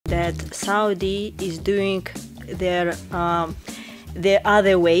that Saudi is doing their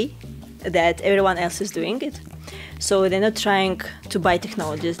other way that everyone else is doing it. So they're not trying to buy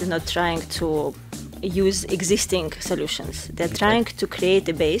technologies, they're not trying to use existing solutions. They're trying to create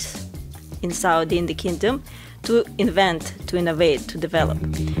a base in Saudi, in the kingdom, to invent, to innovate, to develop.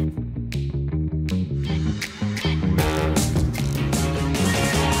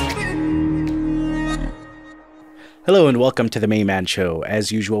 Hello and welcome to the Mayman Show.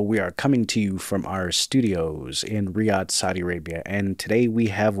 As usual, we are coming to you from our studios in Riyadh, Saudi Arabia. And today we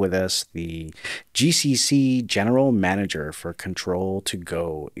have with us the GCC General Manager for Control to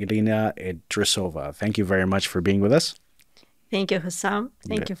Go, Elina Idrisova. Thank you very much for being with us. Thank you, Hussam.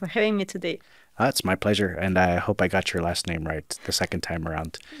 Thank you for having me today. It's my pleasure, and I hope I got your last name right the second time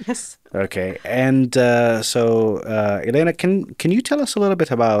around. Yes. Okay, and Elena, can you tell us a little bit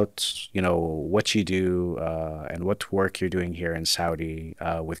about what you do and what work you're doing here in Saudi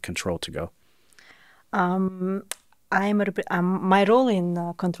with Control to Go? My role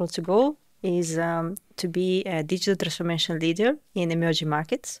in Control to Go is to be a digital transformation leader in emerging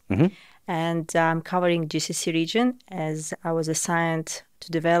markets, and I'm covering GCC region as I was assigned to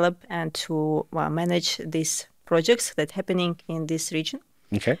develop and to manage these projects that are happening in this region.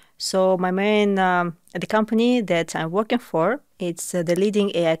 Okay. So my main, the company that I'm working for, it's the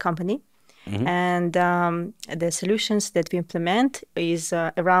leading AI company. And the solutions that we implement is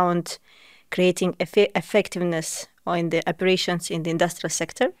around creating effectiveness in the operations in the industrial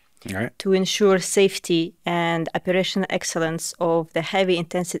sector. All right. To ensure safety and operational excellence of the heavy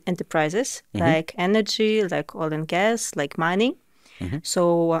intensive enterprises like energy, like oil and gas, like mining.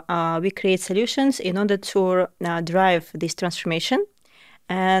 So we create solutions in order to drive this transformation.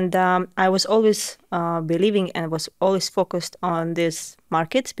 And I was always believing and was always focused on this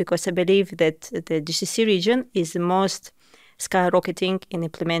market because I believe that the GCC region is the most skyrocketing in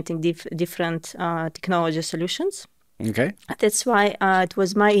implementing different technology solutions. Okay. That's why it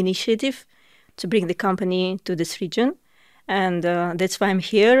was my initiative to bring the company to this region. And that's why I'm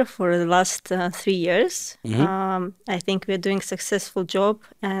here for the last 3 years. I think we're doing a successful job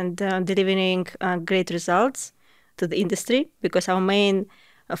and delivering great results to the industry because our main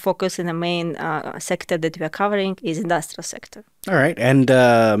focus and the main sector that we are covering is industrial sector. All right. And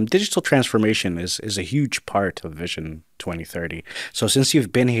digital transformation is a huge part of Vision 2030. So since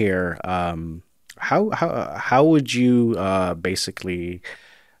you've been here, how would you basically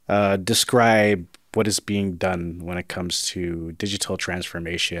describe what is being done when it comes to digital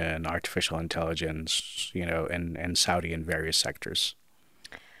transformation, artificial intelligence, in Saudi in various sectors?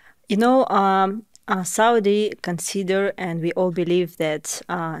 Saudi consider, and we all believe that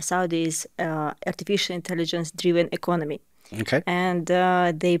Saudi is artificial intelligence-driven economy. Okay. And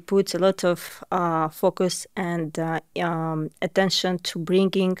they put a lot of focus and attention to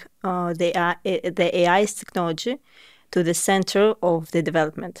bringing the AI's technology to the center of the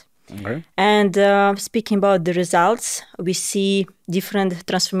development. Okay. And speaking about the results, we see different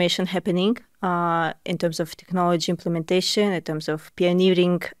transformation happening in terms of technology implementation, in terms of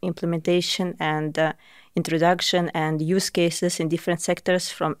pioneering implementation and introduction and use cases in different sectors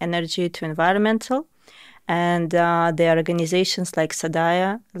from energy to environmental. And there are organizations like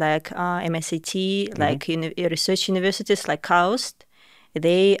SADAIA, like MSAT, like research universities like KAUST.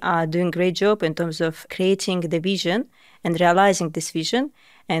 They are doing a great job in terms of creating the vision and realizing this vision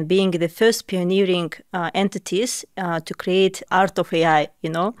and being the first pioneering entities to create art of AI,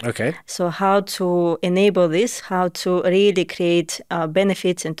 Okay. So how to enable this, how to really create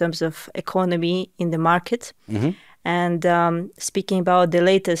benefits in terms of economy in the market. And speaking about the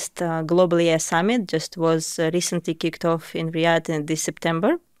latest Global AI Summit, just was recently kicked off in Riyadh in this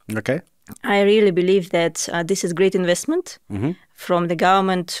September. Okay. I really believe that this is great investment from the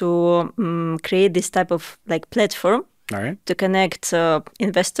government to create this type of platform. All right. To connect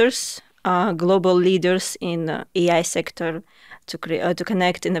investors, global leaders in AI sector, to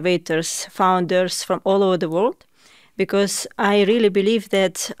connect innovators, founders from all over the world, because I really believe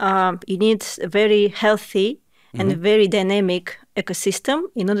that you need a very healthy and very dynamic ecosystem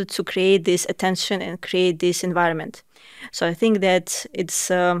in order to create this attention and create this environment. So I think that it's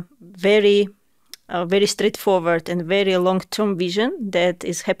very straightforward and very long-term vision that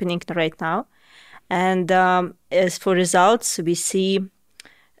is happening right now. And as for results, we see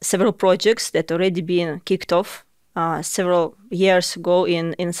several projects that already been kicked off several years ago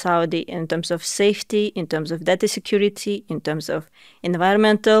in Saudi in terms of safety, in terms of data security, in terms of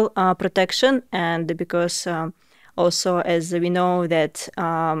environmental protection, and because also as we know that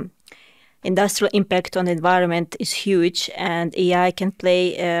industrial impact on the environment is huge, and AI can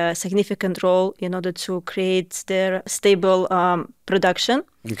play a significant role in order to create their stable production,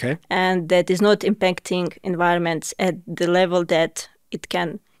 Okay. and that is not impacting environments at the level that it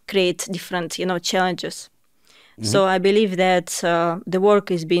can create different, challenges. So I believe that the work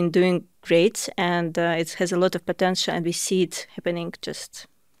is being doing great, and it has a lot of potential, and we see it happening just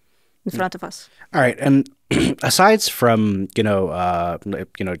in front of us. All right, and aside from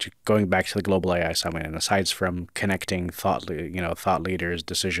going back to the Global AI Summit, and aside from connecting thought leaders,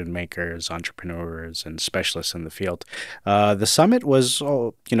 decision makers, entrepreneurs, and specialists in the field, the summit was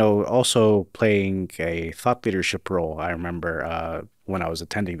also playing a thought leadership role. I remember when I was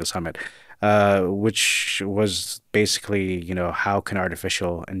attending the summit, which was basically, how can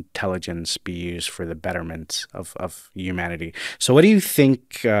artificial intelligence be used for the betterment of humanity? So what do you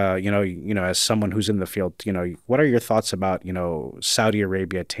think, as someone who's in the field, what are your thoughts about, Saudi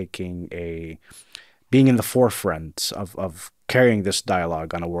Arabia being in the forefront of carrying this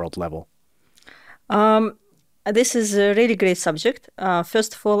dialogue on a world level? This is a really great subject.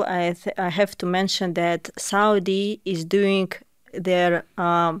 First of all, I have to mention that Saudi is doing their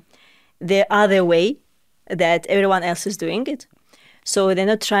other way that everyone else is doing it. So they're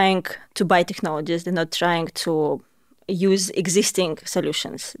not trying to buy technologies. They're not trying to use existing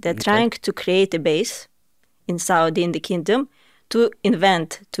solutions. They're trying to create a base in Saudi, in the kingdom, to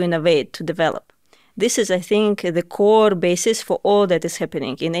invent, to innovate, to develop. This is, I think, the core basis for all that is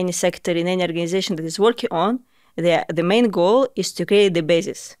happening in any sector, in any organization that is working on. The main goal is to create the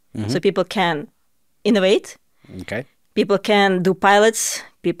basis. So people can innovate. Okay. People can do pilots,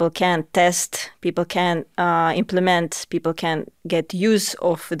 people can test, people can implement, people can get use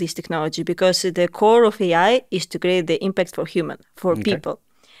of this technology, because the core of AI is to create the impact for people.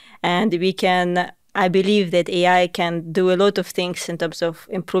 And I believe that AI can do a lot of things in terms of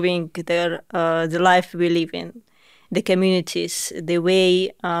improving the life we live in, the communities, the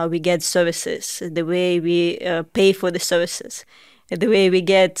way we get services, the way we pay for the services, the way we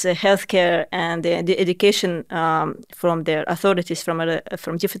get healthcare and the education from their authorities,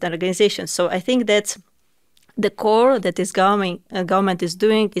 from different organizations. So I think that the core that is government is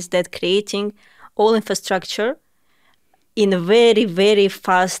doing is that creating all infrastructure in a very, very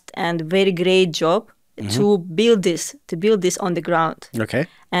fast and very great job to build this on the ground. Okay.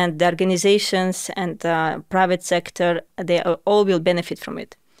 And the organizations and the private sector, they all will benefit from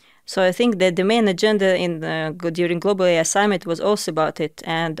it. So I think that the main agenda during Global AI Summit was also about it,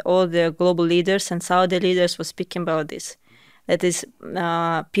 and all the global leaders and Saudi leaders were speaking about this. That is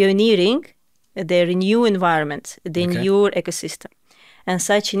pioneering the new environment, the new ecosystem. And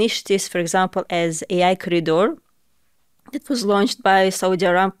such initiatives, for example, as AI Corridor, that was launched by Saudi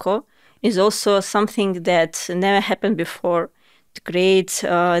Aramco, is also something that never happened before, to create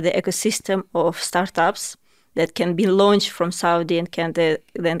the ecosystem of startups that can be launched from Saudi and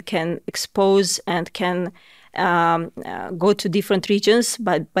can expose and can go to different regions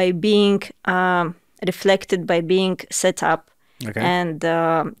by being reflected, by being set up, and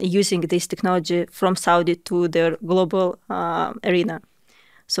using this technology from Saudi to their global arena.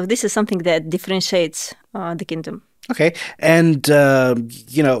 So this is something that differentiates the kingdom. Okay, and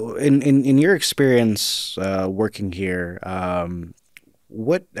in your experience working here,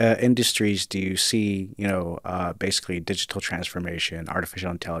 what industries do you see, basically digital transformation,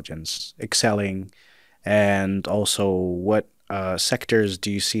 artificial intelligence excelling, and also what sectors do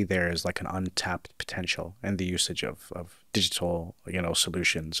you see there as like an untapped potential in the usage of digital,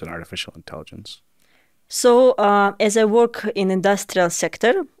 solutions and artificial intelligence? So as I work in industrial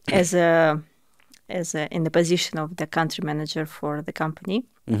sector, in the position of the country manager for the company,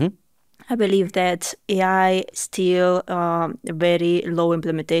 I believe that AI still very low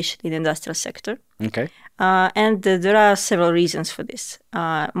implementation in the industrial sector. Okay. And there are several reasons for this.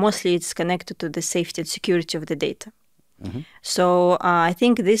 Mostly it's connected to the safety and security of the data. So I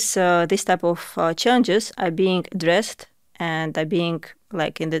think this type of challenges are being addressed and are being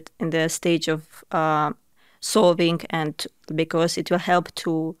like in the stage of solving, and because it will help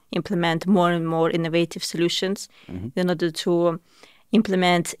to implement more and more innovative solutions in order to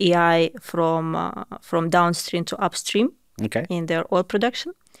implement AI from downstream to upstream in their oil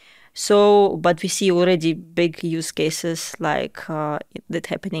production. So, but we see already big use cases like that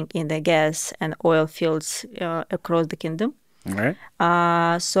happening in the gas and oil fields across the kingdom. All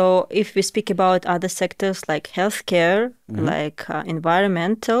right. So if we speak about other sectors like healthcare, like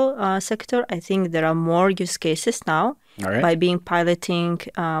environmental sector, I think there are more use cases now by being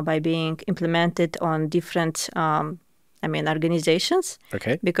by being implemented on different organizations.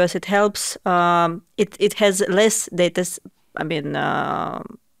 Okay. Because it helps, it has less data,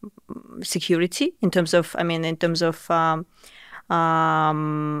 security in terms of,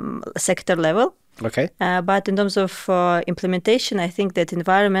 sector level. Okay. But in terms of implementation, I think that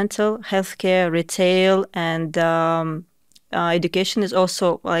environmental, healthcare, retail, and education is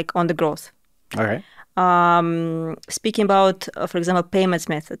also like on the growth. All right. Speaking about, for example, payments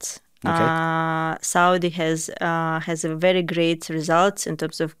methods, Saudi has a very great results in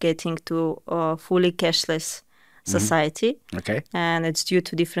terms of getting to fully cashless society. Okay. And it's due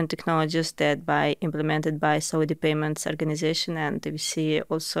to different technologies that implemented by Saudi Payments Organization, and we see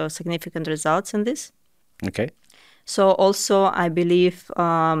also significant results in this. Okay. So also, I believe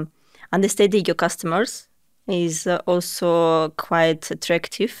understanding your customers is also quite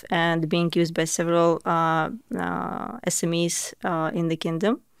attractive and being used by several SMEs in the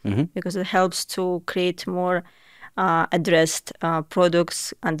kingdom, because it helps to create more addressed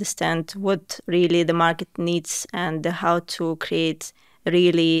products, understand what really the market needs, and how to create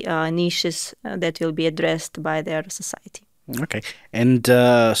really niches that will be addressed by their society. Okay. And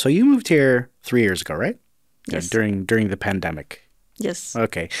so you moved here 3 years ago, right? Yes. During the pandemic. Yes.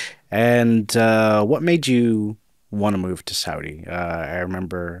 Okay. And what made you want to move to Saudi? I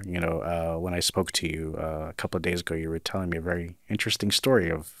remember, when I spoke to you a couple of days ago, you were telling me a very interesting story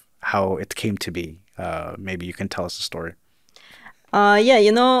of how it came to be. Maybe you can tell us the story.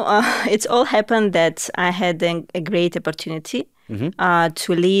 It's all happened that I had a great opportunity to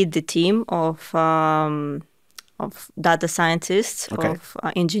lead the team of data scientists, of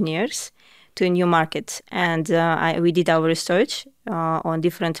engineers, to a new market. And we did our research on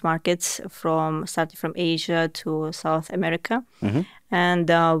different markets starting from Asia to South America.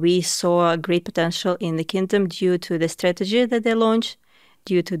 And we saw a great potential in the kingdom due to the strategy that they launched,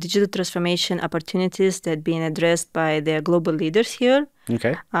 due to digital transformation opportunities that being addressed by the global leaders here,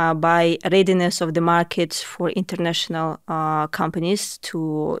 by readiness of the markets for international companies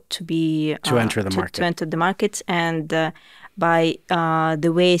to enter the market, and by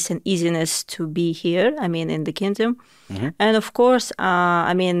the ways and easiness to be here, in the kingdom. And of course,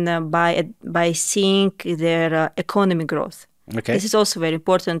 by seeing their economy growth. This is also very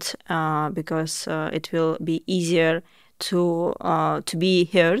important because it will be easier to be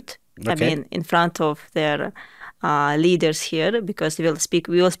heard. In front of their leaders here, because we will speak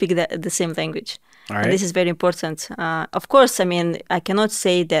the same language. And this is very important. Of course, I cannot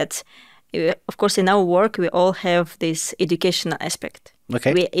say that. Of course, in our work, we all have this educational aspect.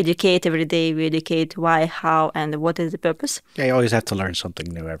 We educate every day. We educate why, how, and what is the purpose. Yeah, you always have to learn something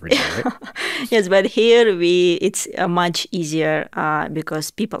new every day, right? Yes, but here it's much easier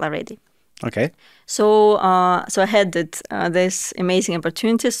because people are ready. Okay. So I had this amazing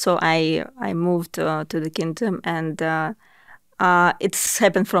opportunity. So I moved to the kingdom, and it's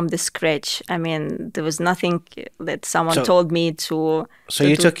happened from the scratch. There was nothing that someone told me to. So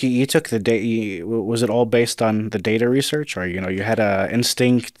you took the data. Was it all based on the data research, or you had an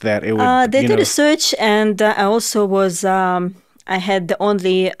instinct that it would? Data research, and I also was. I had the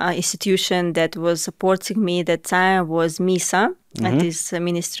only institution that was supporting me at that time was MISA, that is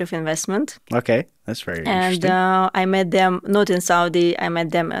Ministry of Investment. Okay, that's very interesting. And I met them not in Saudi. I met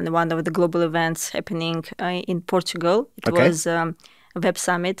them in one of the global events happening in Portugal. It was a web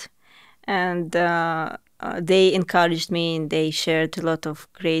summit, and they encouraged me, and they shared a lot of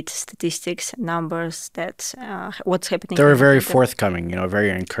great statistics, numbers, that what's happening. They were very forthcoming, very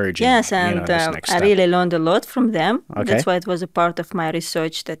encouraging. Yes, and I really learned a lot from them. That's why it was a part of my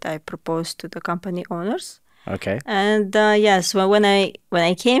research that I proposed to the company owners. Okay. And yes, well, when I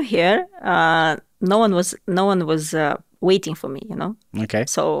came here, no one was waiting for me. Okay.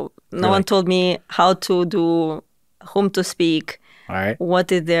 So no one told me how to do, whom to speak. All right.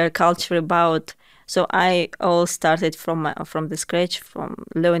 What is their culture about? So I all started from the scratch, from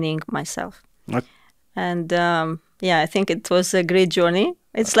learning myself. Okay. And I think it was a great journey.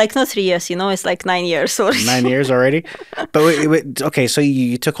 It's like not 3 years, it's like 9 years already. 9 years already? But wait, okay, so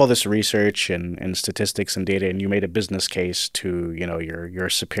you took all this research and statistics and data, and you made a business case to, your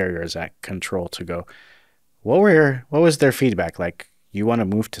superiors at Control to go, what was their feedback? Like, you want to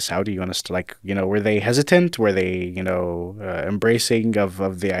move to Saudi? You want us to, were they hesitant? Were they, embracing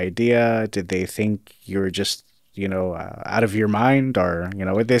of the idea? Did they think you were just, out of your mind? Or,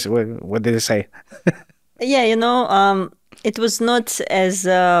 what did they say? Yeah, it was not as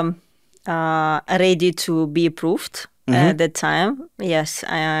ready to be approved at that time. Yes,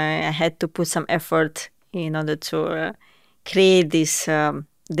 I had to put some effort in order to create this, to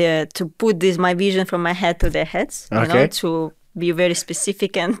put my vision from my head to their heads, to be very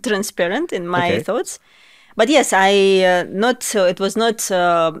specific and transparent in my thoughts. But yes, I not so it was not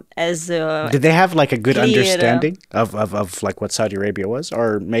as Did they have like a good clear. understanding of like what Saudi Arabia was,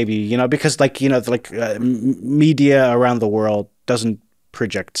 or maybe because like like media around the world doesn't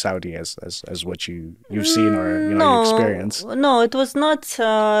project Saudi as what you've seen or you experience. No, it was not.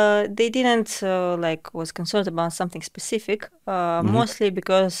 They didn't like was concerned about something specific. Mostly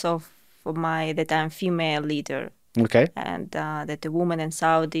because of my that I'm female leader, Okay. and that a woman in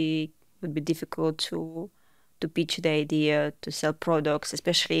Saudi would be difficult to pitch the idea to sell products,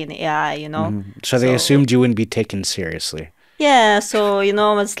 especially in AI. So they assumed you wouldn't be taken seriously. Yeah, so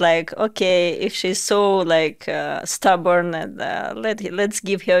it's like, okay, if she's so like stubborn, and let's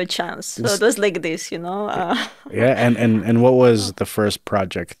give her a chance. So it was like this. Yeah, and what was the first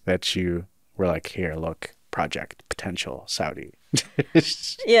project that you were like, here, look, project potential Saudi?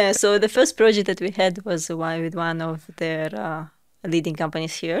 Yeah, so the first project that we had was with one of their leading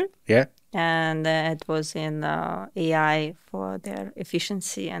companies here. Yeah. And it was in AI for their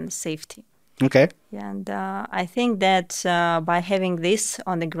efficiency and safety. Okay. And I think that by having this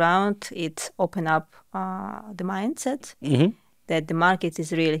on the ground, it opened up the mindset that the market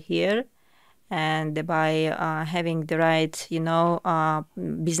is really here. And by having the right,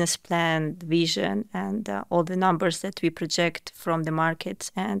 business plan, vision, and all the numbers that we project from the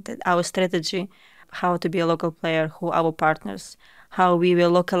market and our strategy, how to be a local player, who our partners, how we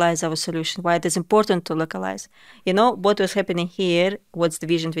will localize our solution, why it is important to localize. What was happening here, what's the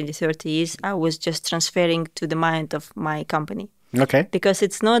Vision 2030 is, I was just transferring to the mind of my company. Okay. Because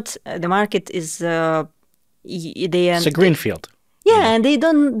it's not, the market is, it's a greenfield. Yeah, and they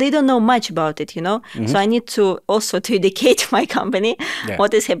don't know much about it, So I need to also to educate my company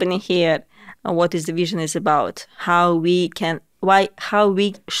what is happening here, what is the vision is about, how we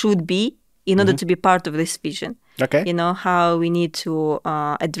should be in order to be part of this vision. Okay. How we need to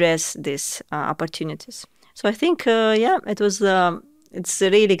address these opportunities. So I think, it's a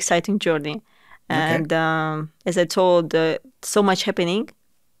really exciting journey. And as I told, so much happening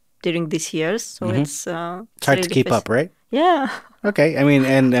during these years. So it's hard really to keep up, right? Yeah. Okay. I mean,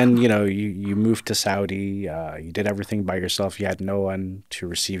 and you moved to Saudi. You did everything by yourself. You had no one to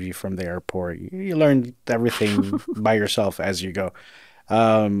receive you from the airport. You learned everything by yourself as you go.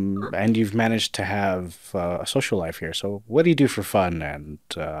 And you've managed to have a social life here. So what do you do for fun? And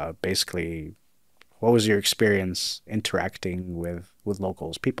basically, what was your experience interacting with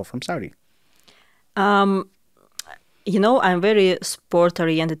locals, people from Saudi? I'm a very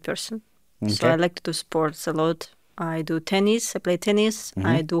sport-oriented person. Okay. So I like to do sports a lot. I do tennis. I play tennis.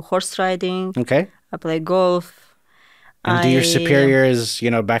 I do horse riding. Okay. I play golf. And do your superiors,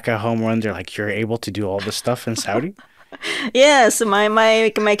 back at home wonder, like, you're able to do all this stuff in Saudi? Yes,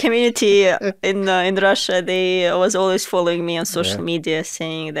 my community in Russia, they was always following me on social media,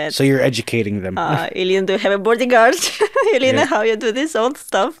 saying that. So you're educating them. Elina, do you have a bodyguard? Elina, how you do this old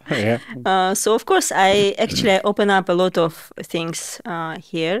stuff? Yeah. So of course, I open up a lot of things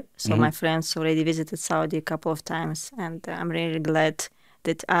here. So my friends already visited Saudi a couple of times, and I'm really glad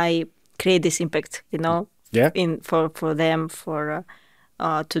that I create this impact. For them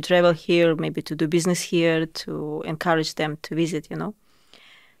to travel here, maybe to do business here, to encourage them to visit,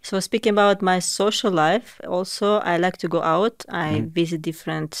 So speaking about my social life, also, I like to go out. I visit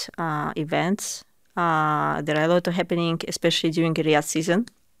different events. There are a lot of happening, especially during Riyadh season.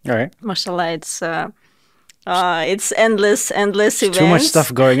 All right. Mashallah, it's endless events. Too much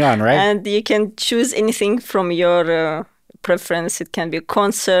stuff going on, right? And you can choose anything from your preference. It can be a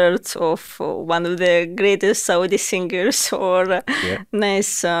concert of one of the greatest Saudi singers, or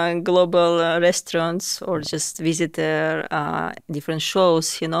nice global restaurants, or just visit their different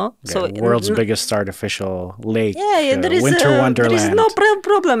shows, So world's biggest artificial lake, there is winter wonderland. There is no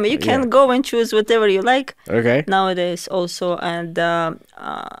problem. You can go and choose whatever you like. Okay. Nowadays also, and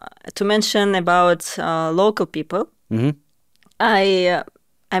to mention about local people,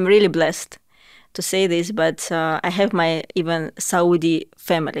 I'm really blessed to say this, but I have my even Saudi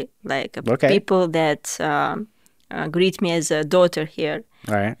family, like people that greet me as a daughter here.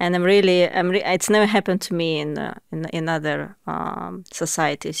 All right. And it's never happened to me in other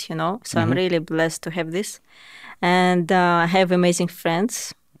societies, So I'm really blessed to have this, and I have amazing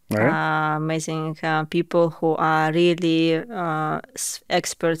friends. Amazing people who are really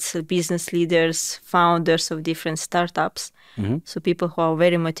experts, business leaders, founders of different startups. So people who are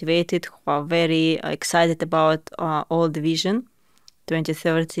very motivated, who are very excited about all the vision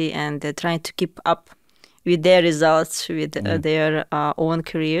 2030, and they're trying to keep up with their results, with their own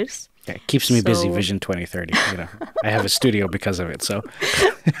careers. Yeah, it keeps me busy, Vision 2030. I have a studio because of it. So,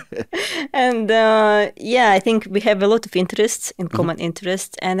 and I think we have a lot of interests, in common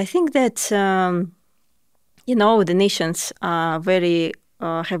interests, and I think that you know, the nations are very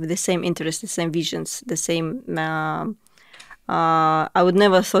have the same interests, the same visions, the same. I would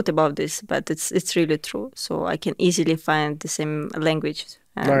never thought about this, but it's really true. So I can easily find the same language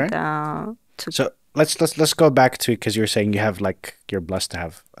All and right. to So let's go back to, because you're saying you have like, you're blessed to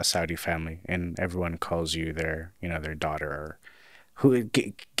have a Saudi family, and everyone calls you their, you know, their daughter. Or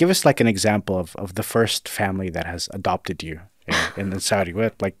give us like an example of the first family that has adopted you in Saudi.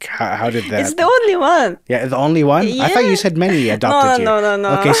 What, like, how did it's that? the only one. Yeah, the only one? I thought you Yeah. said many No, adopted you. no, no,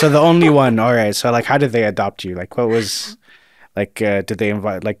 no, Okay, no. so the only one. All right. So like, how did they adopt you? Like, what was like? Did they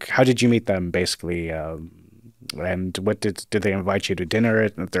invite? Like, how did you meet them, basically? And what did they invite you to dinner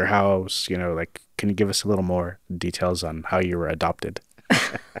at their house? You know, like, can you give us a little more details on how you were adopted?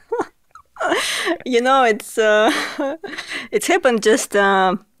 You know, it's it's happened just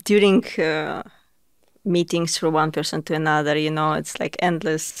during meetings from one person to another. You know, it's like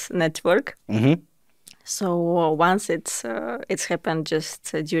endless network. Mm-hmm. So once it's happened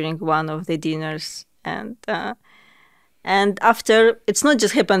just during one of the dinners, and after it's not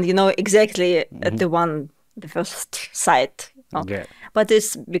just happened, you know, exactly at Mm-hmm. the first sight. You know? Yeah. But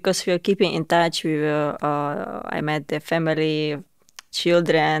it's because we are keeping in touch. I met the family,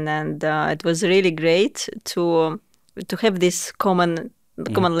 children, and it was really great to have this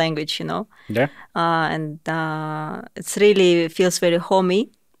Mm-hmm. common language, you know, Yeah. and it's really feels very homey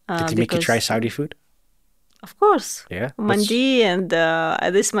Did he make you try because. Saudi food? Of course, Yeah. What's mandi, and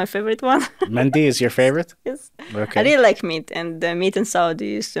this is my favorite one. Mandi is your favorite? Yes, I Okay. really like meat, and the meat in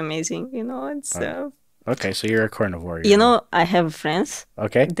Saudi is amazing. You know, it's Uh, okay, so you're a carnivore. you You're not. know, I have friends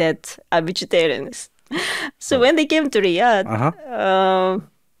Okay. that are vegetarians. So Oh. when they came to Riyadh, Uh-huh.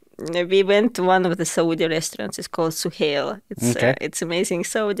 we went to one of the Saudi restaurants. It's called Suhail. Okay. It's amazing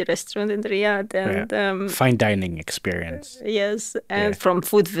Saudi restaurant in Riyadh, Yeah. and Fine dining experience. yes, Yeah. and from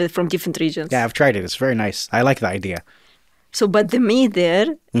food from different regions. Yeah, I've tried it. It's very nice. I like the idea. So, but the meat there,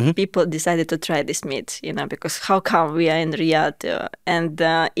 Mm-hmm. people decided to try this meat, you know, because how come we are in Riyadh? And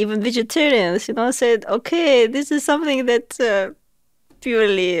even vegetarians, you know, said, okay, this is something that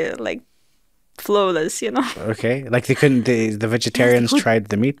purely like flawless, you know. Okay. Like they couldn't, the Yes, they vegetarians could. tried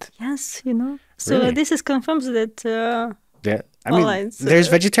the meat? Yes, you know. So Really? this is confirms that Yeah. I mean, online. there's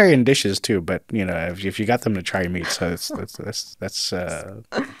vegetarian dishes too, but you know, if you got them to try meat, so that's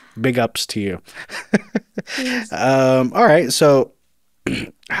big ups to you. Yes. All right. So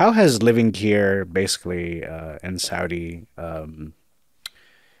how has living here basically in Saudi,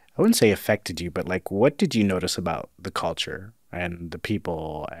 I wouldn't say affected you, but like, what did you notice about the culture and the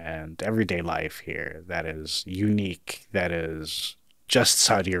people and everyday life here that is unique, that is just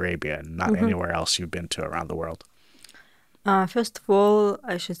Saudi Arabia and not Mhm. anywhere else you've been to around the world? First of all,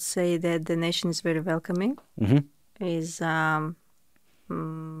 I should say that the nation is very welcoming. Mm-hmm. Is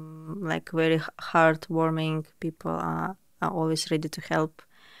like very heartwarming. People are always ready to help,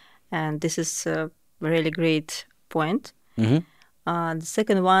 and this is a really great point. Mm-hmm. The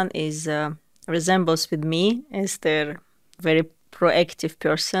second one is resembles with me as they're very proactive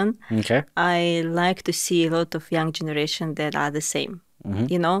person. Okay. I like to see a lot of young generation that are the same. Mm-hmm.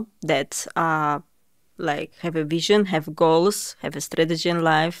 You know, that are like have a vision, have goals, have a strategy in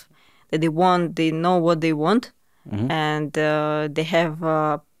life. That they know what they want, Mm-hmm. and they have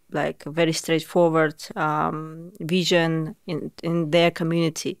like a very straightforward vision in their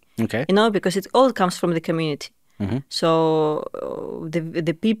community. Okay. You know, because it all comes from the community. Mm-hmm. So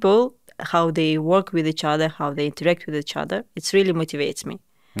the people, how they work with each other, how they interact with each other, it really motivates me.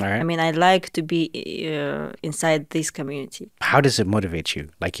 All I right. mean, I like to be inside this community. How does it motivate you?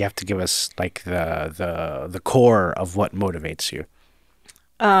 Like, you have to give us like the core of what motivates you.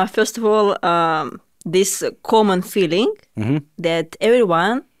 First of all, this common feeling Mm-hmm. that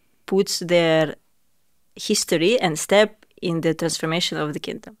everyone puts their history and step in the transformation of the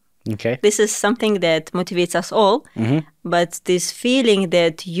kingdom. Okay. This is something that motivates us all, Mm-hmm. but this feeling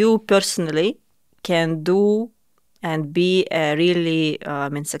that you personally can do and be really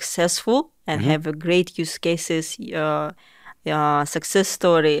successful and Mm-hmm. have a great use cases, success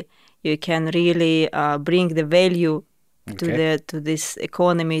story, you can really bring the value to Okay. to this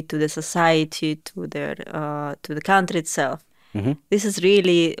economy, to the society, to the country itself. Mm-hmm. This is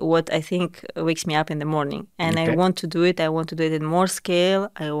really what I think wakes me up in the morning, and I Okay. want to do it. I want to do it in more scale.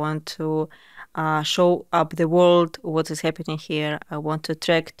 I want to show up the world what is happening here. I want to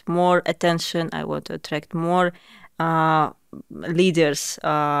attract more attention. I want to attract more uh, leaders,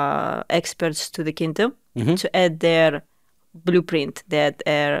 experts to the kingdom Mm-hmm. to add their blueprint,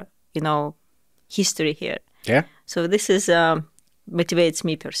 their history here. Yeah. So this is motivates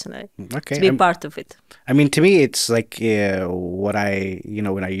me personally Okay. to be part of it. I mean, to me, it's like what I,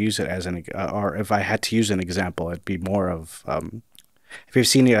 when I use it as or if I had to use an example, it'd be more of, have you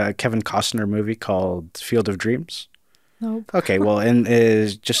seen a Kevin Costner movie called Field of Dreams? Nope. Okay, well, and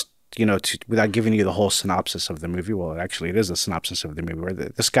is just, without giving you the whole synopsis of the movie, well, actually, it is a synopsis of the movie where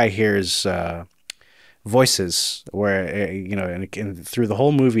this guy hears voices where, and through the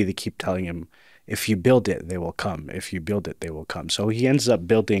whole movie, they keep telling him, if you build it, they will come. If you build it, they will come. So he ends up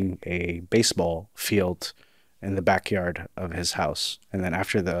building a baseball field in the backyard of his house. And then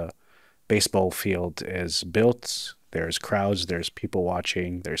after the baseball field is built, there's crowds, there's people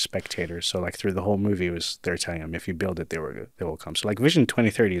watching, there's spectators. So like through the whole movie, they're telling him, if you build it, they will come. So like Vision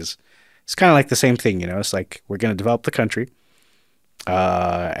 2030 it's kind of like the same thing, It's like we're going to develop the country,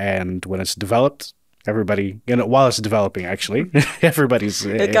 and when it's developed, everybody, while it's developing, actually, everybody's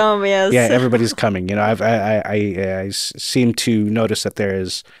Come, yes. yeah, everybody's coming. I seem to notice that there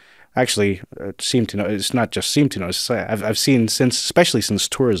is actually seem to know. It's not just seem to notice. I've seen especially since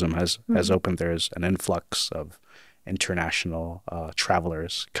tourism has opened, there's an influx of international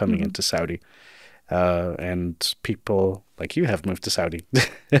travelers coming into Saudi, and people like you have moved to Saudi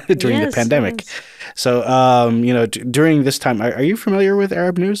during the pandemic. Yes. So, during this time, are you familiar with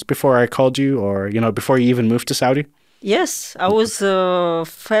Arab news before I called you, or before you even moved to Saudi? Yes, I was a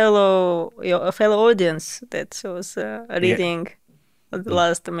fellow audience that was reading the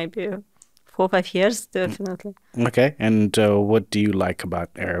last maybe 4 or 5 years, definitely. Okay, and what do you like about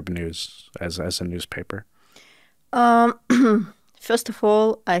Arab news as a newspaper? First of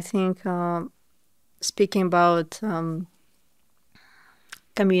all, I think speaking about young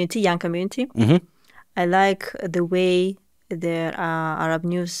community, I like the way their Arab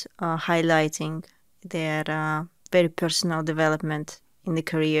news are highlighting their very personal development in the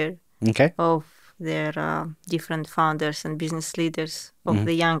career of their different founders and business leaders of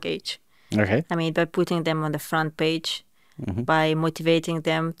the young age. Okay. I mean, by putting them on the front page, by motivating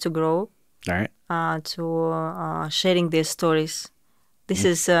them to grow, All right. to sharing their stories. This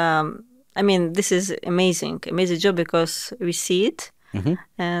is, this is amazing job because we see it.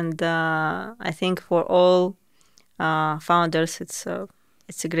 And I think for all founders, it's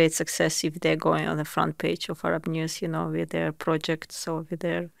a great success if they're going on the front page of Arab News, with their projects or with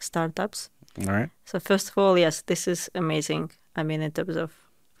their startups. All right. So first of all, yes, this is amazing. I mean, in terms of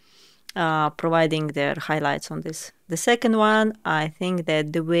providing their highlights on this. The second one, I think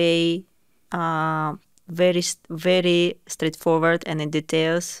that the way very, very straightforward and in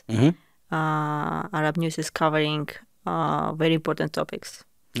details, Arab News is covering very important topics.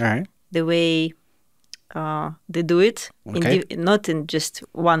 All right. The way they do it, not in just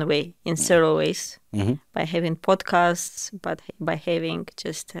one way, in several ways, by having podcasts, but by having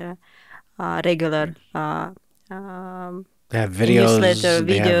just regular they have videos, newsletter,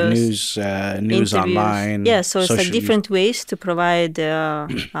 they videos, have news online. Yeah, so it's like different ways to provide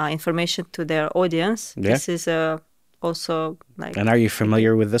information to their audience. Yeah. This is also like. And are you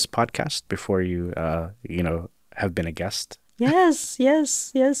familiar with this podcast before you, have been a guest? Yes.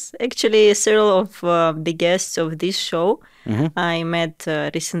 Actually, several of the guests of this show I met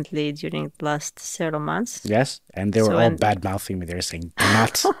recently during the last several months. Yes, and they were all bad-mouthing me. They were saying,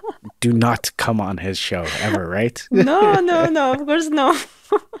 do not come on his show ever, right? No, of course no.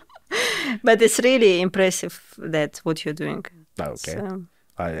 But it's really impressive that what you're doing. Okay.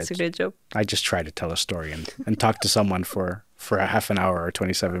 It's a great job. I just try to tell a story and talk to someone for a half an hour or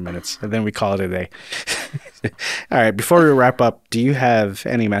 27 minutes, and then we call it a day. All right, before we wrap up, do you have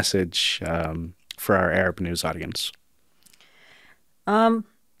any message for our Arab news audience?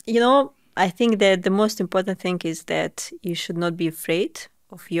 I think that the most important thing is that you should not be afraid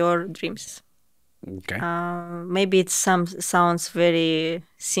of your dreams. Okay. Maybe it sounds very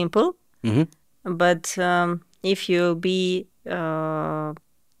simple, but if you be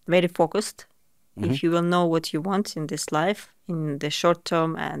very focused, if you will know what you want in this life, in the short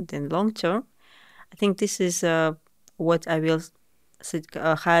term and in long term, I think this is what I will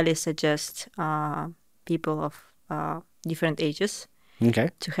highly suggest people of different ages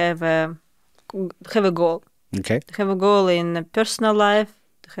to have a goal. Okay. To have a goal in personal life,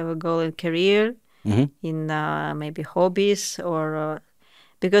 to have a goal in career, in maybe hobbies, or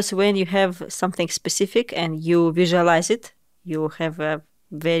because when you have something specific and you visualize it, you have a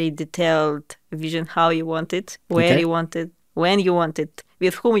very detailed vision how you want it, where you want it, when you want it,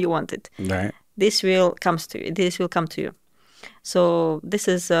 with whom you want it. Right. This will come to you. So this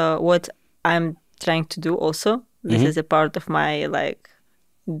is what I'm trying to do also. This is a part of my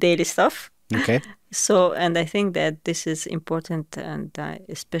daily stuff. Okay. So, and I think that this is important, and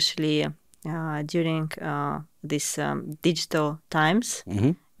especially during these digital times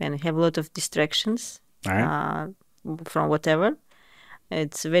when we have a lot of distractions from whatever.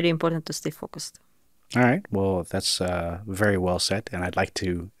 It's very important to stay focused. All right. Well, that's very well said. And I'd like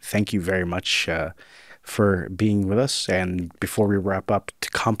to thank you very much for being with us. And before we wrap up, to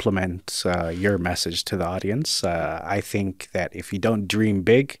complement your message to the audience, I think that if you don't dream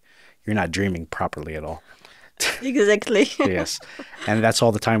big, you're not dreaming properly at all. Exactly. Yes. And that's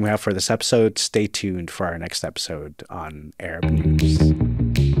all the time we have for this episode. Stay tuned for our next episode on Arab News.